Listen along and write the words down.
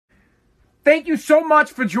Thank you so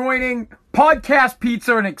much for joining Podcast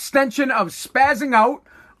Pizza, an extension of Spazzing Out,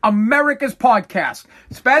 America's podcast.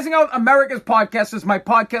 Spazzing Out America's podcast is my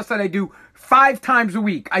podcast that I do 5 times a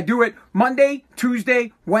week. I do it Monday,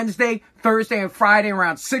 Tuesday, Wednesday, Thursday, and Friday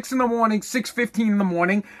around 6 in the morning, 6:15 in the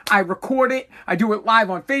morning. I record it. I do it live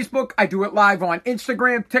on Facebook. I do it live on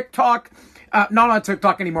Instagram, TikTok. Not on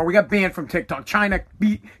TikTok anymore. We got banned from TikTok. China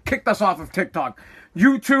kicked us off of TikTok.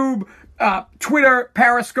 YouTube, Twitter,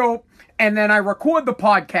 Periscope. And then I record the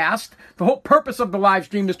podcast. The whole purpose of the live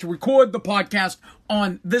stream is to record the podcast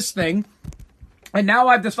on this thing. And now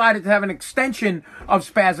I've decided to have an extension of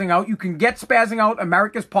Spazzing Out. You can get Spazzing Out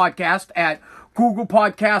America's podcast at Google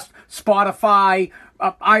Podcast, Spotify,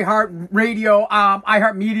 iHeartRadio,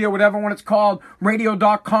 iHeartMedia, whatever one it's called,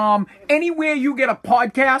 radio.com. Anywhere you get a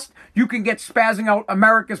podcast, you can get Spazzing Out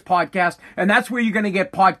America's podcast, and that's where you're going to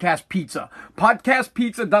get Podcast Pizza. Podcast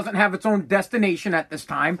Pizza doesn't have its own destination at this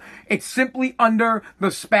time. It's simply under the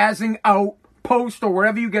Spazzing Out post or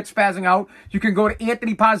wherever you get Spazzing Out. You can go to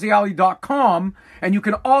AnthonyPazziali.com, and you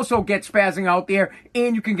can also get Spazzing Out there,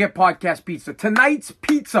 and you can get Podcast Pizza. Tonight's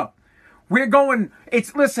pizza,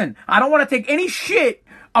 listen, I don't want to take any shit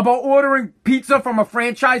about ordering pizza from a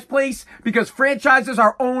franchise place because franchises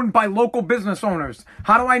are owned by local business owners.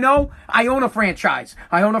 How do I know? I own a franchise.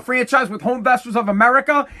 I own a franchise with Home Vessels of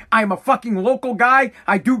America. I'm a fucking local guy.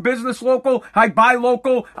 I do business local. I buy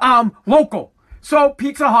local. Local. So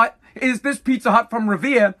Pizza Hut from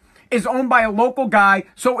Revere is owned by a local guy,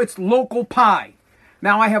 so it's local pie.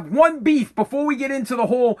 Now I have one beef before we get into the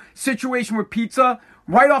whole situation with pizza.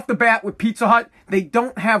 Right off the bat with Pizza Hut, they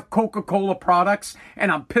don't have Coca-Cola products,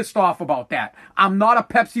 and I'm pissed off about that. I'm not a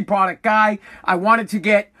Pepsi product guy. I wanted to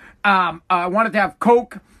have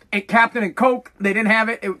Coke and Captain and Coke. They didn't have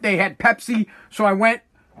it. They had Pepsi, so I went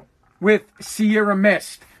with Sierra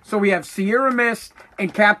Mist. So we have Sierra Mist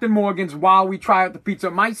and Captain Morgan's while we try out the pizza.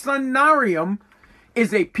 My son Narium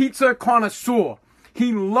is a pizza connoisseur.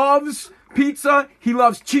 He loves pizza. He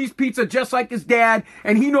loves cheese pizza just like his dad,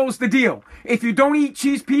 and he knows the deal. If you don't eat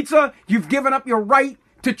cheese pizza, you've given up your right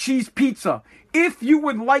to cheese pizza. If you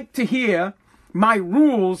would like to hear my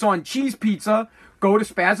rules on cheese pizza, go to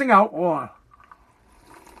Spazzing Out or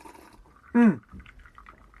go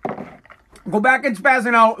back and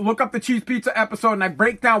Spazzing Out, look up the cheese pizza episode, and I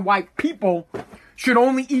break down why people should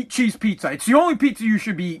only eat cheese pizza. It's the only pizza you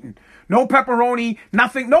should be eating. No pepperoni,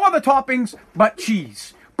 nothing, no other toppings but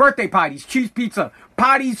cheese. Birthday parties, cheese pizza.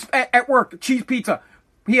 Parties at work, cheese pizza.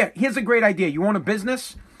 Here's a great idea. You own a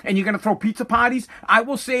business and you're going to throw pizza parties? I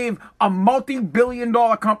will save a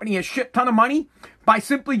multi-billion-dollar company a shit ton of money by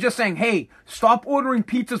simply just saying, hey, stop ordering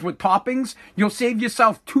pizzas with toppings. You'll save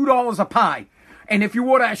yourself $2 a pie. And if you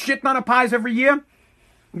order a shit ton of pies every year,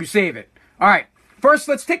 you save it. All right. First,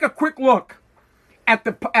 let's take a quick look at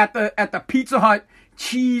the Pizza Hut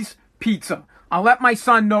cheese pizza. I'll let my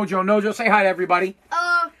son Nojo. Nojo, say hi to everybody.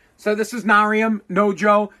 So this is Narium,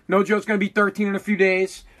 Nojo. Nojo's going to be 13 in a few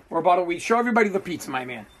days, or about a week. Show everybody the pizza, my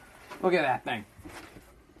man. Look at that thing.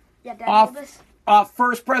 Yeah, Dad, off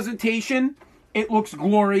first presentation, it looks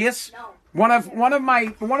glorious. No. One of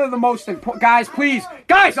the most important guys. Please,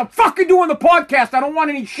 guys, I'm fucking doing the podcast. I don't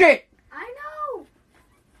want any shit. I know.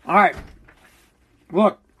 All right.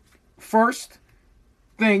 Look, first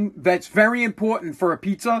thing that's very important for a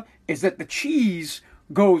pizza is that the cheese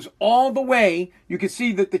goes all the way. You can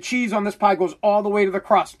see that the cheese on this pie goes all the way to the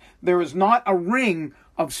crust. There is not a ring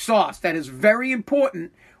of sauce. That is very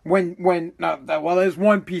important there's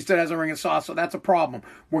one piece that has a ring of sauce, so that's a problem.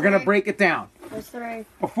 We're going to break it down. There's 3.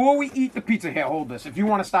 Before we eat the pizza, here, hold this. If you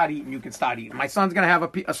want to start eating, you can start eating. My son's going to have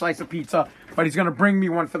a slice of pizza, but he's going to bring me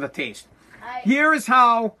one for the taste. Here is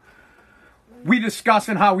how we discuss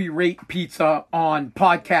and how we rate pizza on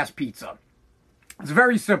Podcast Pizza. It's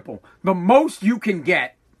very simple. The most you can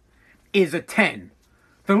get is a 10.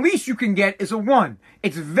 The least you can get is a 1.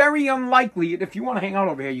 It's very unlikely, if you want to hang out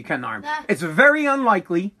over here, you can, Arm. It's very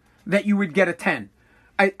unlikely that you would get a 10.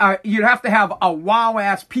 You'd have to have a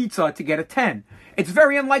wow-ass pizza to get a 10. It's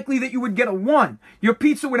very unlikely that you would get a 1. Your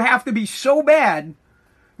pizza would have to be so bad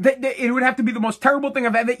that it would have to be the most terrible thing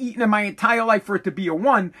I've ever eaten in my entire life for it to be a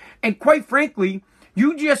 1. And quite frankly,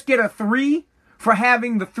 you just get a 3 for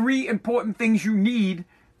having the 3 important things you need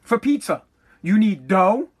for pizza. You need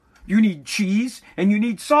dough, you need cheese, and you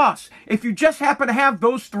need sauce. If you just happen to have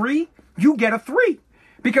those 3, you get a 3.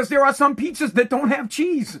 Because there are some pizzas that don't have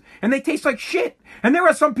cheese, and they taste like shit. And there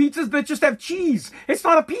are some pizzas that just have cheese. It's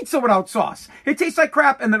not a pizza without sauce. It tastes like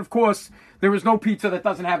crap. And then, of course, there is no pizza that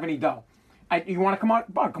doesn't have any dough. You want to come on?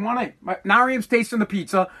 Bud, come on in. Narium's tasting the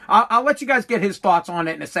pizza. I'll let you guys get his thoughts on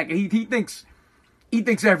it in a second. He thinks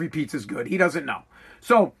every pizza's good. He doesn't know.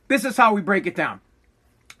 So this is how we break it down.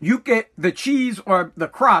 You get the cheese or the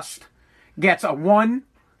crust gets a 1,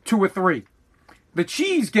 2, or 3. The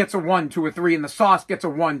cheese gets a 1, 2, or 3, and the sauce gets a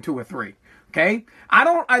 1, 2, or 3. Okay?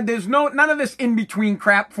 There's none of this in between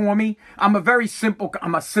crap for me. I'm a simple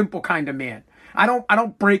kind of man. I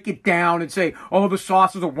don't break it down and say, oh, the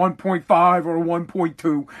sauce is a 1.5 or a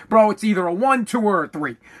 1.2. Bro, it's either a 1, 2, or a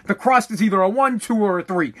 3. The crust is either a 1, 2, or a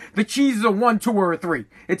 3. The cheese is a 1, 2, or a 3.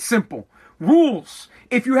 It's simple. Rules.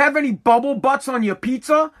 If you have any bubble butts on your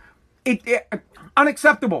pizza,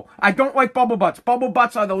 unacceptable. I don't like bubble butts. Bubble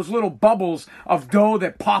butts are those little bubbles of dough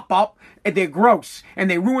that pop up, and they're gross, and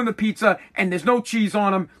they ruin the pizza, and there's no cheese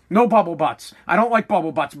on them. No bubble butts. I don't like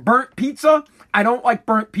bubble butts. Burnt pizza, I don't like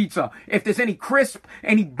burnt pizza. If there's any crisp,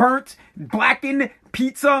 any burnt, blackened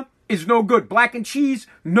pizza is no good. Blackened cheese,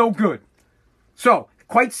 no good. So,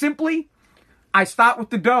 quite simply, I start with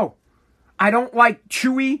the dough. I don't like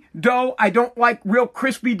chewy dough. I don't like real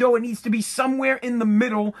crispy dough. It needs to be somewhere in the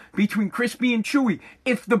middle between crispy and chewy.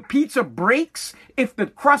 If the pizza breaks, if the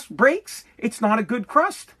crust breaks, it's not a good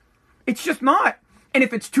crust. It's just not. And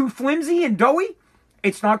if it's too flimsy and doughy,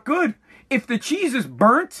 it's not good. If the cheese is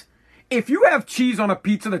burnt, if you have cheese on a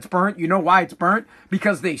pizza that's burnt, you know why it's burnt?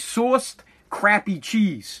 Because they sourced crappy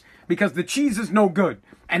cheese. Because the cheese is no good.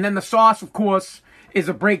 And then the sauce, of course, is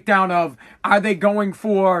a breakdown of, are they going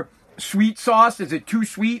for sweet sauce? Is it too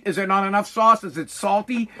sweet? Is there not enough sauce? Is it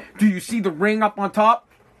salty? Do you see the ring up on top?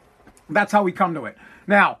 That's how we come to it.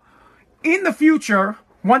 Now, in the future,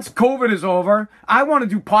 once COVID is over, I want to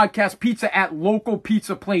do podcast pizza at local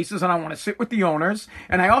pizza places, and I want to sit with the owners,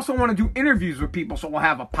 and I also want to do interviews with people. So we'll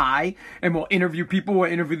have a pie, and we'll interview people,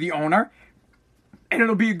 we'll interview the owner, and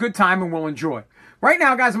it'll be a good time, and we'll enjoy. Right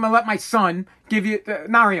now, guys, I'm going to let my son give you,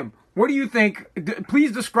 Nariam, what do you think?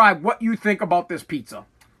 Please describe what you think about this pizza.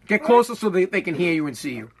 Get closer so they can hear you and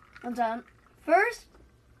see you. I'm done. First,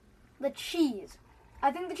 the cheese.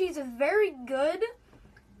 I think the cheese is very good,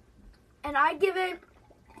 and I give it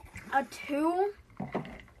a 2,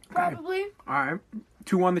 probably. All right.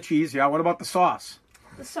 2 on the cheese. Yeah. What about the sauce?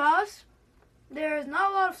 The sauce, there's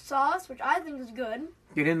not a lot of sauce, which I think is good.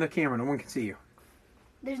 Get in the camera. No one can see you.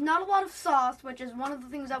 There's not a lot of sauce, which is one of the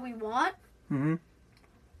things that we want. Mm-hmm.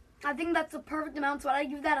 I think that's the perfect amount, so I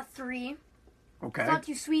give that a 3. Okay. It's not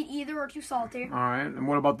too sweet either or too salty. All right. And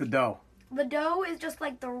what about the dough? The dough is just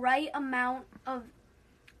like the right amount of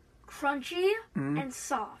crunchy and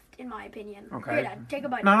soft, in my opinion. Okay. Here, Dad, take a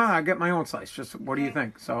bite. No, I get my own slice. Just what do you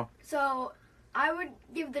think? So I would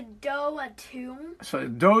give the dough a 2. So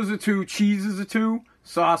dough's a 2, cheese is a 2,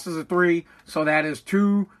 sauce is a 3. So that is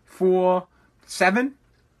 2, 4, 7.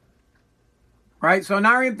 Right? So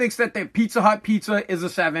Nariam thinks that the Pizza Hut pizza is a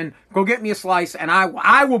 7. Go get me a slice, and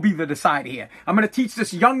I will be the decider here. I'm going to teach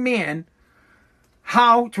this young man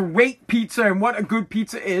how to rate pizza and what a good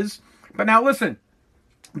pizza is. But now listen,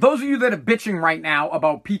 those of you that are bitching right now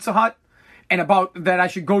about Pizza Hut and about that I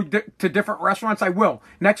should go to different restaurants, I will.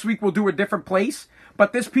 Next week we'll do a different place.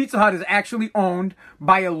 But this Pizza Hut is actually owned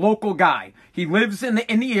by a local guy. He lives in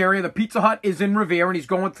the area. The Pizza Hut is in Revere, and he's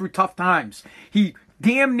going through tough times. He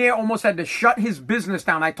damn near almost had to shut his business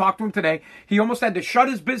down. I talked to him today. He almost had to shut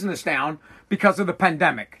his business down because of the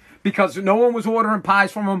pandemic. Because no one was ordering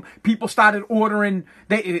pies from him. People started ordering.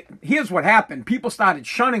 Here's what happened. People started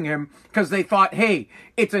shunning him because they thought, hey,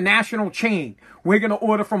 it's a national chain. We're going to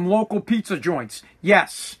order from local pizza joints.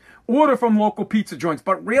 Yes, order from local pizza joints.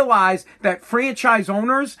 But realize that franchise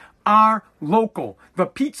owners are local. The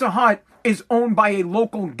Pizza Hut is owned by a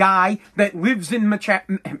local guy that lives in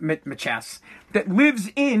that lives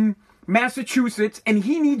in Massachusetts, and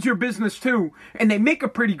he needs your business too, and they make a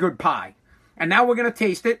pretty good pie. And now we're going to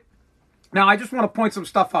taste it. Now, I just want to point some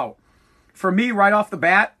stuff out. For me, right off the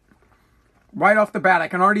bat, I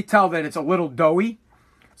can already tell that it's a little doughy.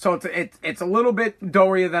 So it's a little bit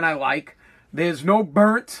doughier than I like. There's no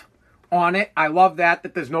burnt on it. I love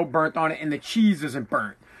that there's no burnt on it, and the cheese isn't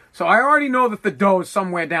burnt. So I already know that the dough is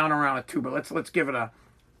somewhere down around a 2, but let's give it a...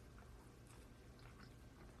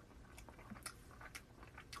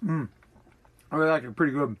 I really like it.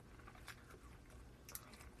 Pretty good.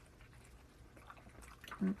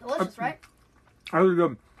 Delicious, right? Really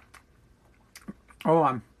good. Hold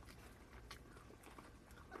on.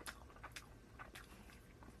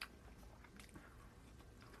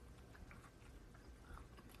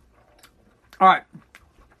 All right.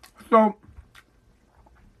 So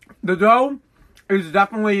the dough is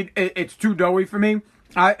definitely, it's too doughy for me.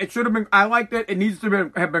 It should have been, I liked it. It needs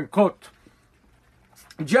to have been cooked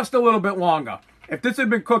just a little bit longer. If this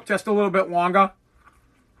had been cooked just a little bit longer,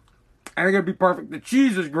 I think it'd be perfect. The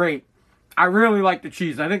cheese is great. I really like the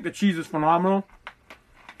cheese. I think the cheese is phenomenal.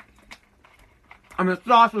 and the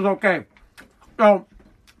sauce is okay. So,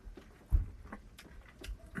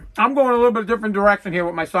 I'm going a little bit different direction here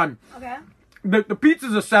with my son. Okay. The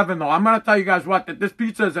pizza's a 7, though. I'm going to tell you guys what, that this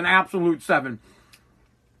pizza is an absolute 7.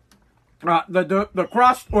 The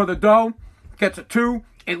crust or the dough gets a 2.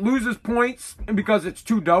 It loses points because it's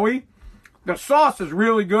too doughy. The sauce is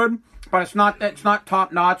really good, but it's not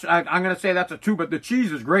top notch. I'm going to say that's a 2, but the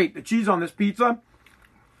cheese is great. The cheese on this pizza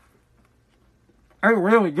is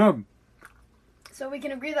really good. So we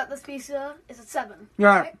can agree that this pizza is a 7.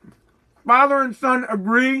 Yeah. Right? Father and son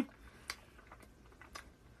agree.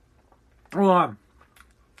 Hold on.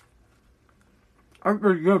 That's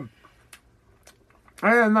pretty good.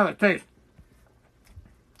 I had another taste.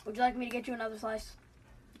 Would you like me to get you another slice?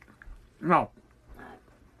 No. Alright.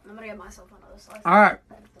 I'm going to get myself another slice. Alright.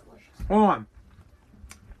 That is delicious. Hold on.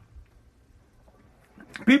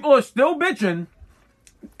 People are still bitching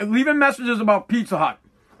and leaving messages about Pizza Hut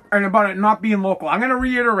and about it not being local. I'm going to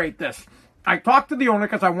reiterate this. I talked to the owner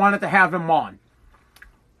because I wanted to have him on.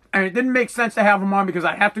 And it didn't make sense to have him on because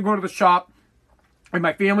I'd have to go to the shop and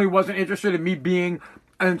my family wasn't interested in me being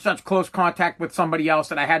in such close contact with somebody else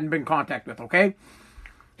that I hadn't been in contact with, okay?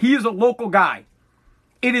 He is a local guy.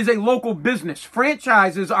 It is a local business.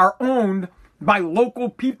 Franchises are owned by local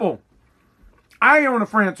people. I own a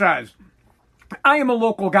franchise. I am a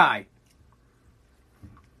local guy.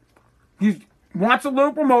 He wants a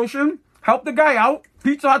little promotion. Help the guy out.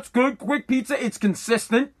 Pizza Hut's good. Quick pizza. It's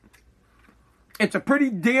consistent. It's a pretty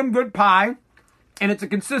damn good pie. And it's a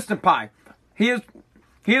consistent pie. Here's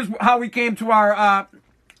how we came to our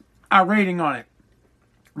rating on it.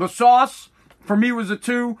 The sauce, for me, was a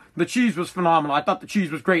 2. The cheese was phenomenal. I thought the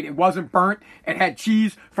cheese was great. It wasn't burnt. It had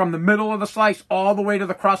cheese from the middle of the slice all the way to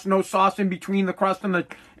the crust. No sauce in between the crust and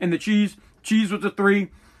the cheese. Cheese was a 3.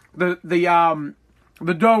 The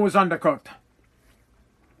dough was undercooked.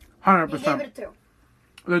 100%. You gave it a 2.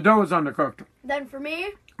 The dough was undercooked. Then for me,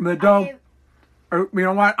 the dough. You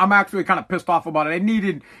know what? I'm actually kind of pissed off about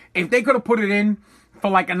it. If they could have put it in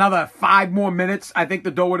for like another 5 more minutes, I think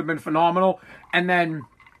the dough would have been phenomenal. And then,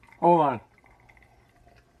 hold on.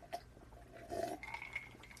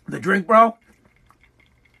 The drink, bro,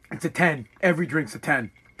 it's a 10. Every drink's a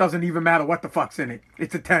 10. Doesn't even matter what the fuck's in it.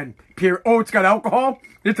 It's a 10. Oh, it's got alcohol?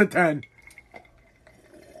 It's a 10.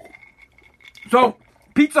 So,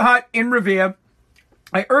 Pizza Hut in Revere.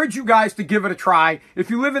 I urge you guys to give it a try. If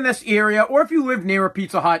you live in this area or if you live near a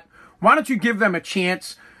Pizza Hut, why don't you give them a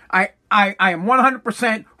chance? I am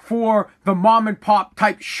 100% for the mom and pop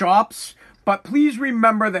type shops, but please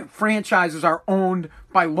remember that franchises are owned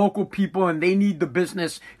by local people and they need the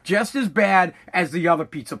business just as bad as the other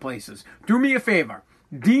pizza places. Do me a favor.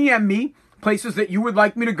 DM me places that you would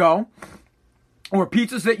like me to go or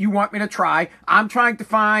pizzas that you want me to try. I'm trying to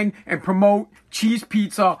find and promote cheese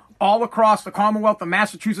pizza all across the Commonwealth of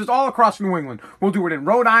Massachusetts, all across New England. We'll do it in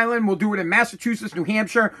Rhode Island. We'll do it in Massachusetts, New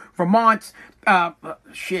Hampshire, Vermont,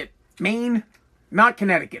 Maine, not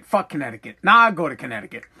Connecticut. Fuck Connecticut. Nah, I'll go to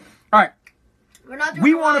Connecticut. All right. We're not doing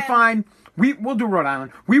We want to find... We'll do Rhode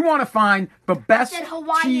Island. We want to find the best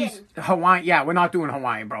cheese. Hawaiian. Yeah, we're not doing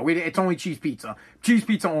Hawaiian, bro. It's only cheese pizza. Cheese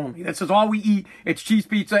pizza only. This is all we eat. It's cheese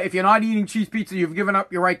pizza. If you're not eating cheese pizza, you've given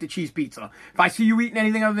up your right to cheese pizza. If I see you eating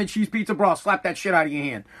anything other than cheese pizza, bro, I'll slap that shit out of your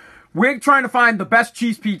hand. We're trying to find the best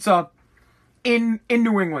cheese pizza in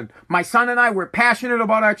New England. My son and I, we're passionate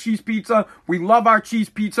about our cheese pizza. We love our cheese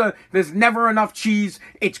pizza. There's never enough cheese.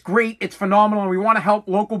 It's great. It's phenomenal. And we want to help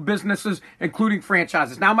local businesses, including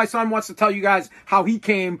franchises. Now my son wants to tell you guys how he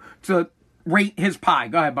came to rate his pie.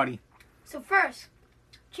 Go ahead, buddy. So first,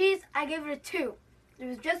 cheese, I gave it a 2. There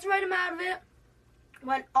was just the right amount of it.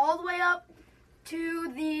 Went all the way up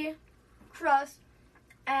to the crust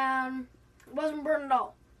and wasn't burnt at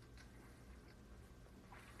all.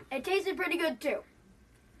 It tasted pretty good too.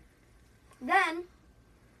 Then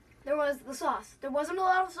there was the sauce. There wasn't a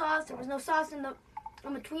lot of sauce. There was no sauce in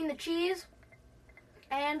between the cheese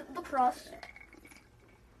and the crust.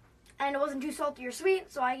 And it wasn't too salty or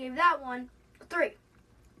sweet, so I gave that one a 3.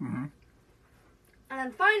 Mm-hmm. And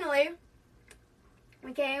then finally,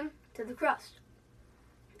 we came to the crust.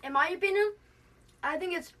 In my opinion, I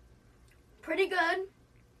think it's pretty good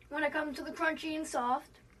when it comes to the crunchy and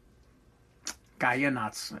soft. Guy, you're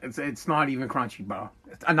nuts. It's not even crunchy, bro.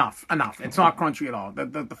 Enough. It's not crunchy at all.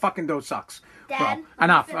 The fucking dough sucks. Dad, bro.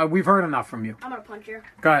 Enough. We've heard enough from you. I'm gonna punch you.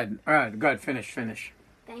 Go ahead. All right, go ahead. Finish.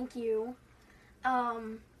 Thank you.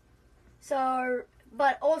 But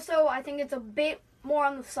also, I think it's a bit more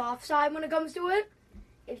on the soft side when it comes to it.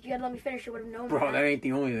 If you had let me finish, you would have known. Bro, that ain't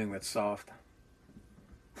the only thing that's soft.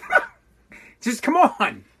 Just come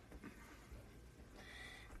on.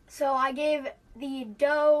 So I gave the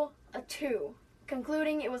dough a 2.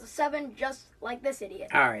 concluding it was a 7, just like this idiot.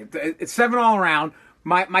 All right, it's 7 all around.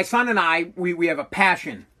 My son and I, we have a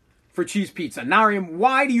passion for cheese pizza. Nariam,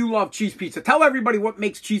 why do you love cheese pizza? Tell everybody what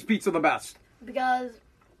makes cheese pizza the best. Because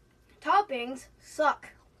toppings suck.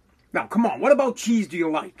 Now, come on. What about cheese do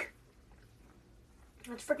you like?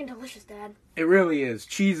 It's freaking delicious, Dad. It really is.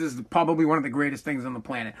 Cheese is probably one of the greatest things on the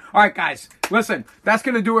planet. All right, guys. Listen, that's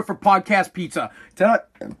going to do it for Podcast Pizza.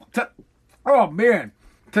 Oh, man.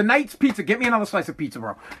 Tonight's pizza. Get me another slice of pizza,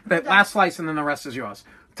 bro. That last slice, and then the rest is yours.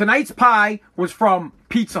 Tonight's pie was from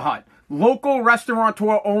Pizza Hut. Local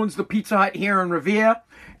restaurateur owns the Pizza Hut here in Revere.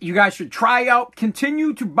 You guys should try out.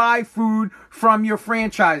 Continue to buy food from your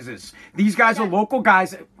franchises. These guys are local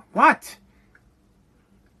guys. What?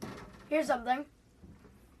 Here's something.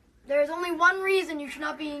 There's only one reason you should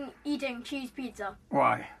not be eating cheese pizza.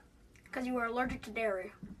 Why? Because you are allergic to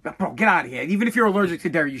dairy. Bro, get out of here. Even if you're allergic to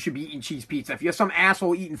dairy, you should be eating cheese pizza. If you're some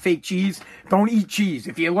asshole eating fake cheese, don't eat cheese.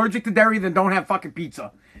 If you're allergic to dairy, then don't have fucking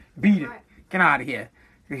pizza. Beat it. Right. Get out of here.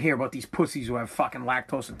 You hear about these pussies who have fucking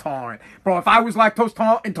lactose intolerant. Bro, if I was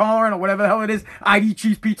lactose intolerant or whatever the hell it is, I'd eat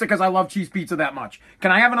cheese pizza because I love cheese pizza that much.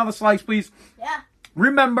 Can I have another slice, please? Yeah.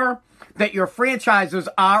 Remember that your franchises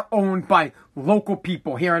are owned by local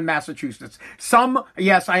people here in Massachusetts.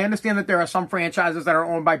 Yes, I understand that there are some franchises that are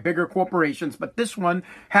owned by bigger corporations, but this one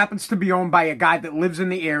happens to be owned by a guy that lives in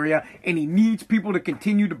the area, and he needs people to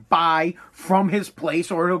continue to buy from his place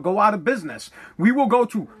or it'll go out of business. We will go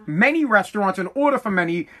to many restaurants and order from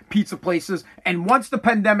many pizza places, and once the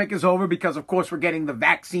pandemic is over, because of course we're getting the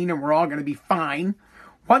vaccine and we're all going to be fine.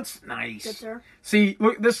 Nice. Good, sir. See,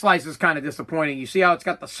 look, this slice is kind of disappointing. You see how it's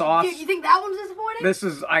got the sauce? Dude, you think that one's disappointing? This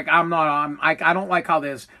is like I don't like how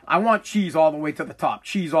this. I want cheese all the way to the top.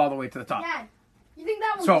 Cheese all the way to the top. Dad, you think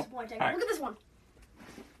that one's disappointing? Right. Look at this one.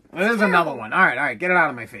 There's another one. All right, get it out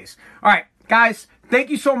of my face. All right, guys. Thank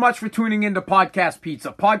you so much for tuning in to Podcast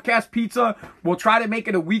Pizza. Podcast Pizza, we'll try to make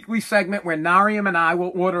it a weekly segment where Nariam and I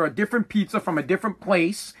will order a different pizza from a different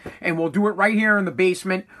place, and we'll do it right here in the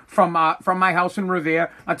basement from my house in Revere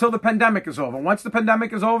until the pandemic is over. Once the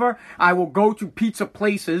pandemic is over, I will go to pizza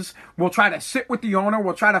places. We'll try to sit with the owner.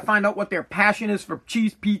 We'll try to find out what their passion is for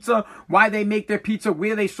cheese pizza, why they make their pizza,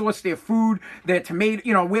 where they source their food, their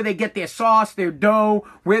tomato, where they get their sauce, their dough,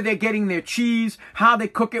 where they're getting their cheese, how they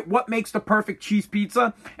cook it, what makes the perfect cheese pizza.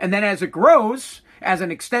 And then as it grows, as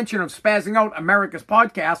an extension of Spazzing Out, America's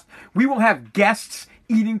podcast, we will have guests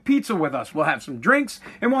eating pizza with us. We'll have some drinks,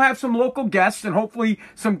 and we'll have some local guests, and hopefully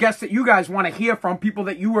some guests that you guys want to hear from, people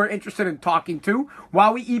that you are interested in talking to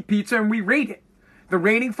while we eat pizza and we rate it. The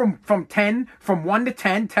rating from 1 to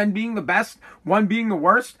 10, 10 being the best, 1 being the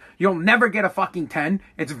worst, you'll never get a fucking 10.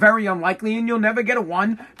 It's very unlikely, and you'll never get a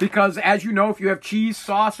 1 because, as you know, if you have cheese,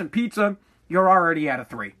 sauce, and pizza, you're already at a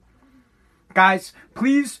 3. Guys,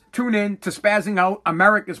 please tune in to Spazzing Out,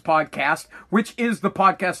 America's podcast, which is the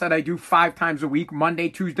podcast that I do 5 times a week, Monday,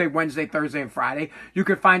 Tuesday, Wednesday, Thursday, and Friday. You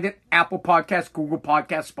can find it Apple Podcasts, Google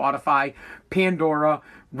Podcasts, Spotify, Pandora,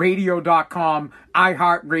 Radio.com,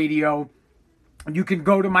 iHeartRadio. You can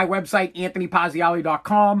go to my website,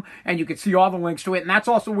 AnthonyPazziali.com, and you can see all the links to it. And that's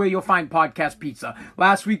also where you'll find Podcast Pizza.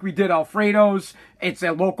 Last week we did Alfredo's. It's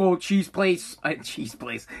a local cheese place.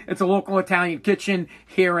 It's a local Italian kitchen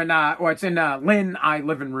here it's in Lynn. I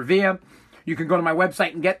live in Revere. You can go to my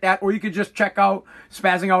website and get that, or you could just check out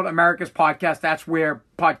Spazzing Out America's podcast. That's where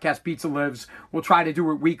Podcast Pizza lives. We'll try to do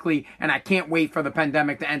it weekly, and I can't wait for the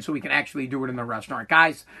pandemic to end so we can actually do it in the restaurant.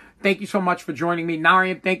 Guys, thank you so much for joining me.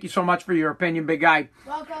 Nariam, thank you so much for your opinion, big guy.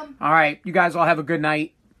 Welcome. All right, you guys all have a good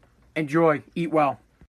night. Enjoy. Eat well.